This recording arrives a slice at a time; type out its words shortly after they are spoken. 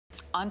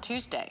on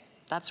Tuesday.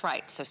 That's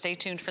right, so stay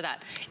tuned for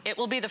that. It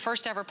will be the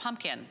first ever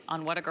pumpkin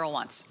on What a Girl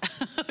Wants.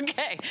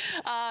 Okay,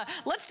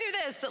 let's do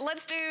this.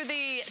 Let's do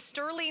the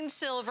sterling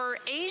silver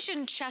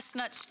Asian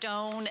chestnut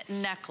stone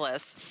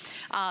necklace.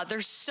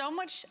 There's so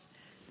much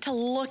to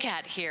look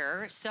at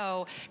here,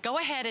 so go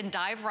ahead and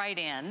dive right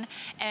in.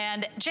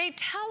 And Jay,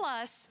 tell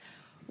us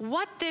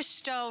what this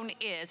stone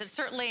is. It's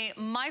certainly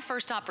my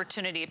first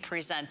opportunity to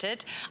present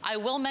it. I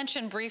will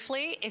mention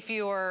briefly, if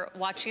you're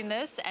watching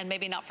this and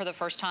maybe not for the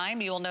first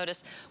time, you will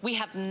notice we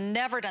have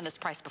never done this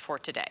price before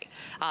today.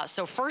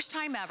 So first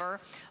time ever.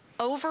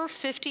 Over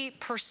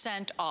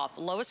 50% off,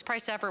 lowest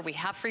price ever. We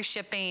have free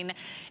shipping.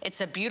 It's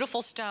a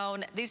beautiful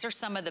stone. These are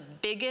some of the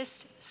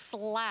biggest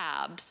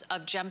slabs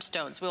of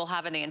gemstones we'll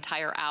have in the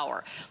entire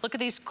hour. Look at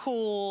these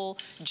cool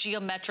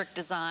geometric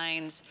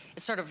designs.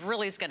 It sort of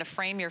really is gonna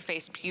frame your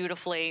face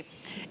beautifully,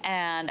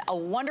 and a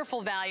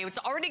wonderful value. It's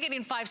already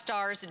getting 5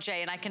 stars,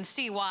 Jay, and I can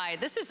see why.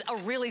 This is a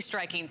really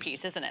striking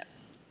piece, isn't it?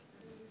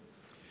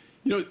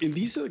 You know, and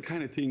these are the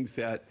kind of things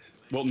that,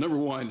 well, number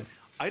one,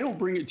 I don't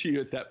bring it to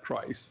you at that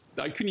price.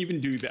 I couldn't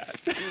even do that.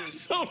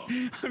 So,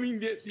 I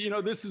mean, you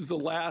know, this is the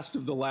last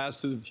of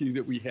the few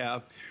that we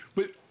have.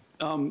 But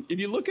if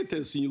you look at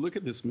this and you look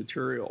at this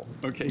material,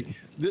 okay,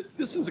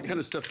 this is the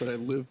kind of stuff that I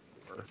live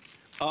for.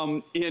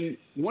 And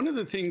one of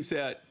the things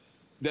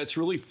that's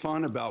really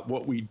fun about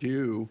what we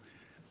do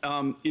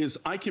is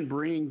I can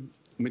bring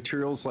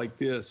materials like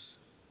this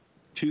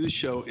to the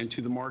show and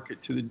to the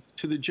market,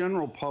 to the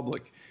general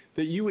public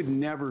that you would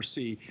never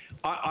see.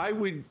 I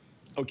would.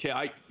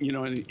 Okay, you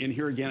know, and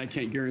here again, I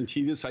can't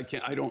guarantee this. I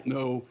don't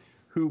know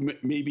who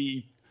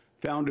maybe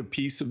found a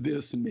piece of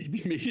this and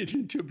maybe made it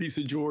into a piece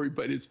of jewelry,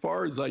 but as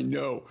far as I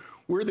know,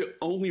 we're the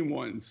only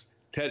ones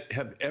that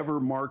have ever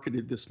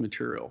marketed this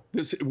material.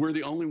 We're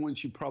the only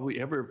ones you've probably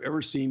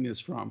ever seen this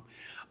from.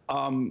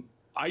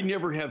 I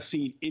never have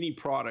seen any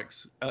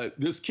products.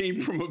 This came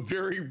from a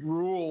very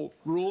rural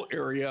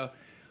area.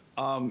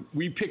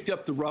 We picked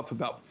up the rough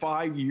about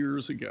 5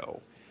 years ago.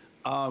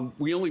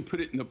 We only put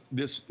it in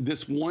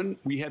this one.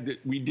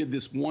 We did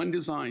this one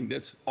design.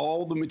 That's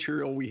all the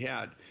material we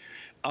had.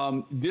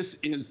 They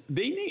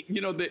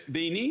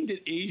named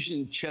it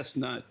Asian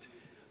chestnut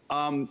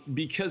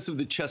because of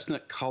the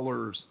chestnut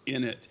colors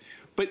in it.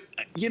 But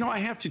you know, I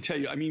have to tell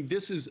you, I mean,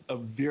 this is a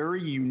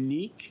very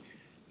unique,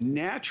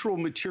 natural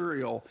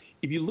material.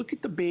 If you look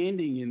at the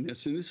banding in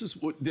this, and this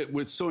is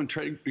what's so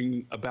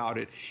intriguing about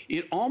it,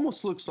 it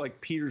almost looks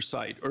like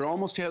petersite, or it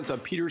almost has a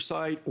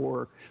petersite,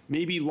 or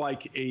maybe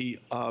like a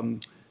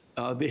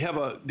they have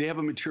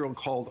a material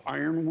called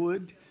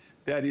ironwood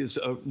that is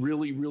a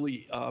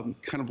really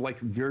kind of like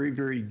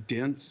very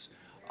dense.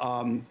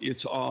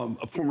 It's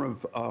a form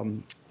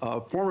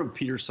of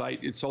petersite.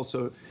 It's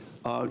also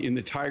in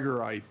the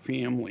tiger eye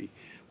family,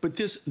 but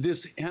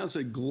this has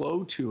a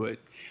glow to it.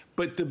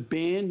 But the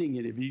banding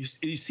in it, you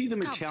see the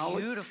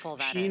metallic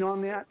sheen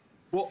on that?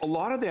 Well, a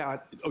lot of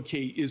that,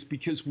 okay, is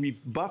because we've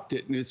buffed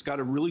it and it's got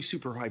a really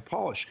super high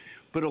polish.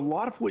 But a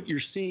lot of what you're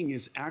seeing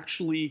is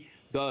actually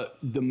the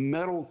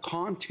metal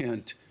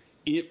content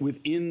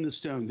within the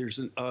stone. There's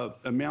an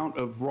amount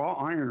of raw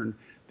iron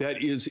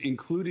that is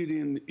included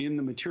in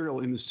the material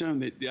in the stone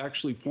that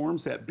actually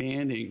forms that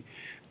banding.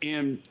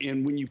 And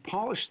when you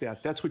polish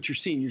that, that's what you're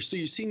seeing. You're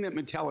seeing that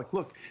metallic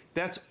look.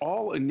 That's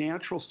all a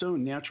natural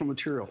stone, natural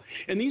material.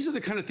 And these are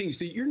the kind of things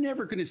that you're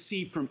never going to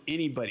see from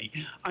anybody.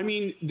 I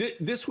mean,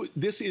 this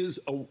is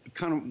a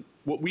kind of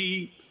what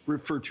we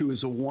refer to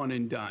as a one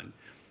and done.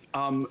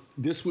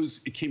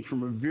 It came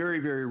from a very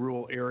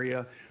rural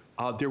area.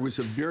 There was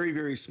a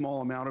very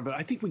small amount of it.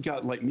 I think we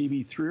got like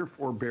maybe 3 or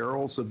 4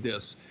 barrels of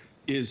this.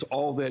 Is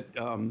all that.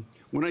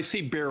 When I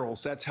say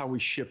barrels, that's how we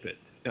ship it.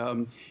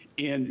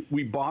 And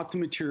we bought the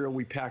material,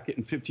 we pack it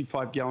in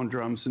 55-gallon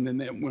drums, and then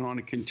that went on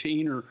a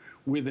container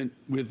with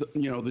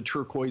you know, the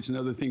turquoise and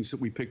other things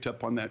that we picked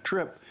up on that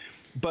trip.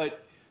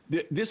 But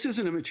this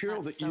isn't a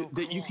material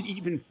that you can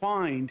even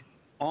find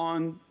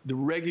on the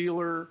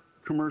regular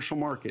commercial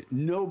market.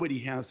 Nobody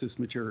has this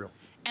material.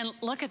 And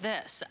look at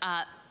this.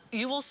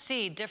 You will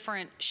see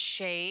different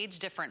shades,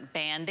 different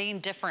banding,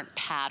 different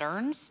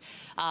patterns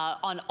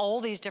on all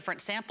these different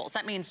samples.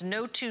 That means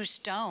no 2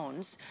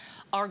 stones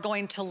are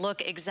going to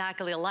look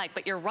exactly alike.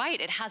 But you're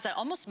right, it has that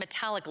almost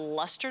metallic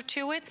luster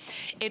to it.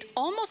 It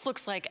almost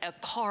looks like a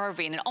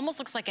carving. It almost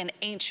looks like an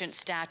ancient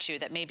statue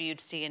that maybe you'd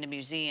see in a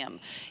museum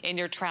in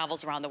your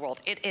travels around the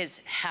world. It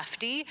is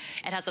hefty.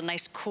 It has a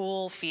nice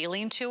cool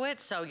feeling to it.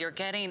 So you're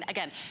getting,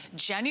 again,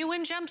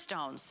 genuine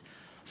gemstones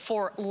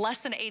for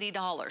less than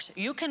 $80.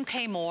 You can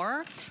pay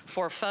more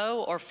for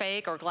faux or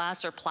fake or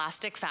glass or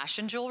plastic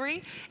fashion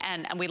jewelry,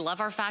 and we love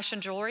our fashion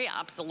jewelry,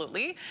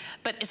 absolutely.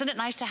 But isn't it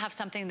nice to have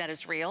something that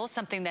is real,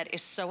 something that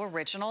is so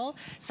original,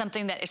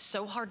 something that is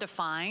so hard to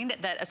find,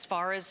 that as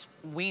far as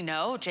we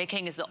know J.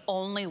 King is the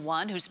only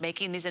one who's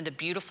making these into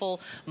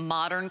beautiful,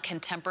 modern,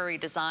 contemporary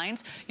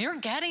designs. You're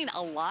getting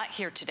a lot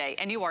here today,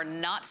 and you are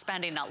not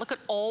spending out. Look at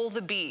all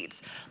the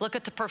beads. Look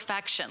at the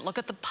perfection. Look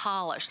at the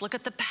polish. Look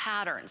at the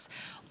patterns.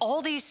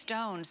 All these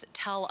stones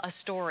tell a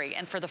story,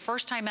 and for the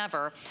first time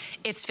ever,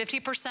 it's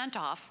 50%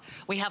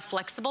 off. We have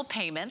flexible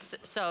payments,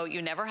 so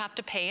you never have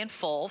to pay in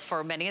full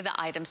for many of the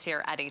items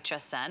here at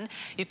HSN.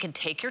 You can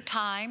take your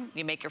time.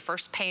 You make your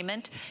first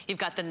payment. You've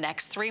got the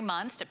next 3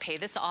 months to pay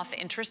this off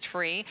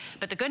interest-free.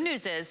 But the good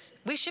news is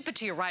we ship it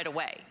to you right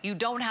away. You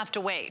don't have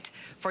to wait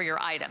for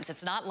your items.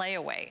 It's not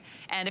layaway.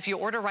 And if you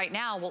order right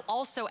now, we'll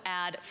also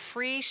add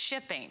free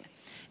shipping.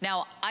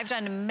 Now, I've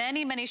done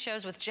many, many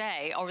shows with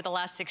Jay over the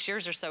last 6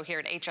 years or so here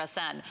at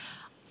HSN.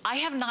 I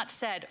have not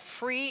said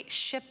free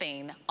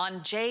shipping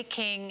on J.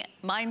 King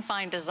Mine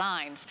Find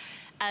Designs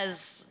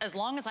as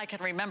long as I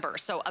can remember.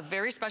 So a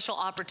very special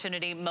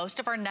opportunity. Most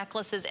of our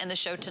necklaces in the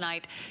show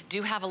tonight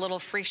do have a little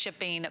free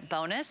shipping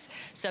bonus.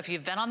 So if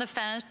you've been on the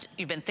fence,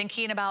 you've been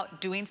thinking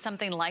about doing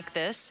something like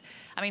this,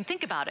 I mean,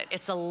 think about it.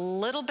 It's a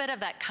little bit of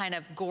that kind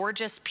of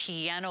gorgeous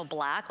piano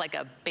black, like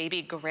a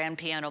baby grand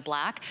piano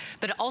black,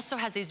 but it also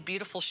has these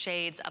beautiful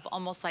shades of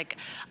almost like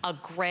a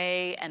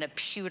gray and a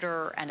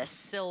pewter and a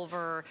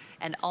silver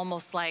and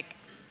almost like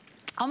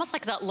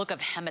that look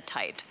of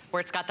hematite, where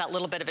it's got that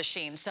little bit of a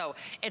sheen. So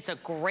it's a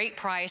great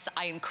price.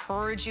 I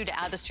encourage you to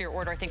add this to your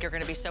order. I think you're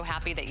gonna be so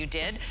happy that you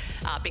did,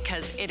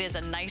 because it is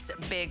a nice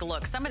big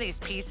look. Some of these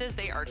pieces,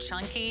 they are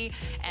chunky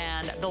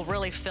and they'll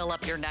really fill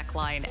up your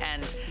neckline,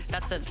 and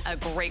that's a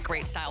great,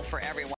 great style for everyone.